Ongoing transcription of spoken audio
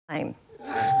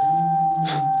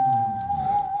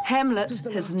Hamlet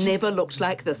has never looked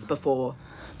like this before.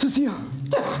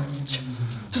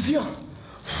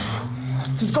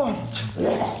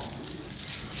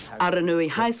 Aranui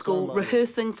High School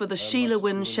rehearsing for the Sheilah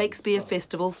Winn Shakespeare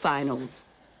Festival finals.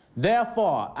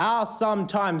 Therefore, our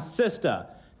sometime sister,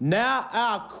 now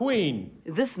our queen.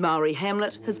 This Maori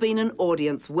Hamlet has been an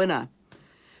audience winner.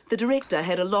 The director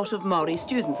had a lot of Maori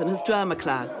students in his drama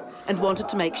class and wanted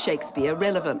to make Shakespeare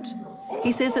relevant.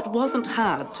 He says it wasn't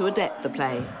hard to adapt the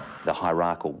play. The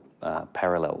hierarchical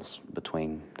parallels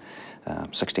between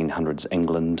 1600s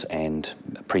England and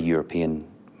pre-European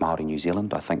Maori New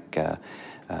Zealand, I think,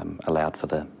 allowed for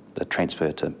the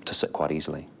transfer to sit quite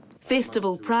easily.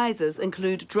 Festival prizes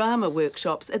include drama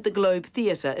workshops at the Globe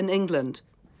Theatre in England.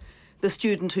 The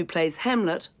student who plays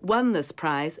Hamlet won this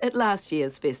prize at last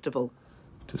year's festival.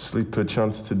 To sleep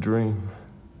perchance to dream.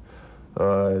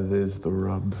 Aye, there's the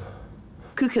rub.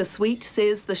 Kuka-Sweet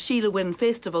says the Sheilah Winn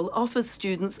Festival offers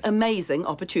students amazing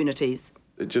opportunities.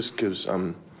 It just gives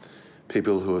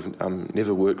people who have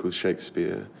never worked with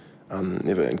Shakespeare,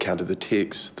 never encountered the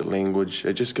text, the language,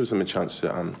 it just gives them a chance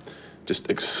to just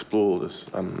explore this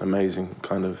amazing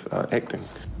kind of acting.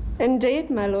 Indeed,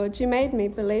 my lord, you made me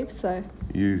believe so.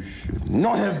 You should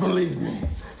not have believed me.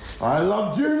 I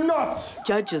loved you not!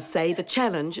 Judges say the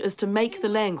challenge is to make the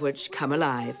language come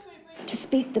alive. To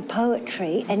speak the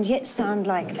poetry and yet sound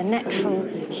like a natural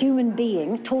human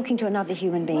being, talking to another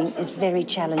human being, is very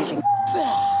challenging.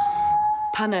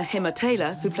 Pana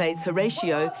Taylor, who plays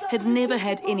Horatio, had never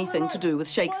had anything to do with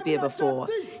Shakespeare before.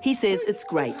 He says it's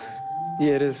great.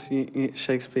 Yeah, it is.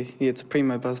 Shakespeare. Yeah, it's a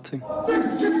primo buzz too.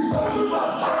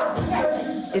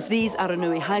 If these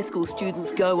Aranui High School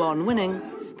students go on winning,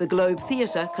 the Globe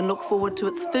Theatre can look forward to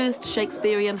its first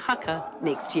Shakespearean haka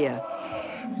next year.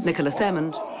 Nicola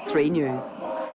Salmond, 3 News.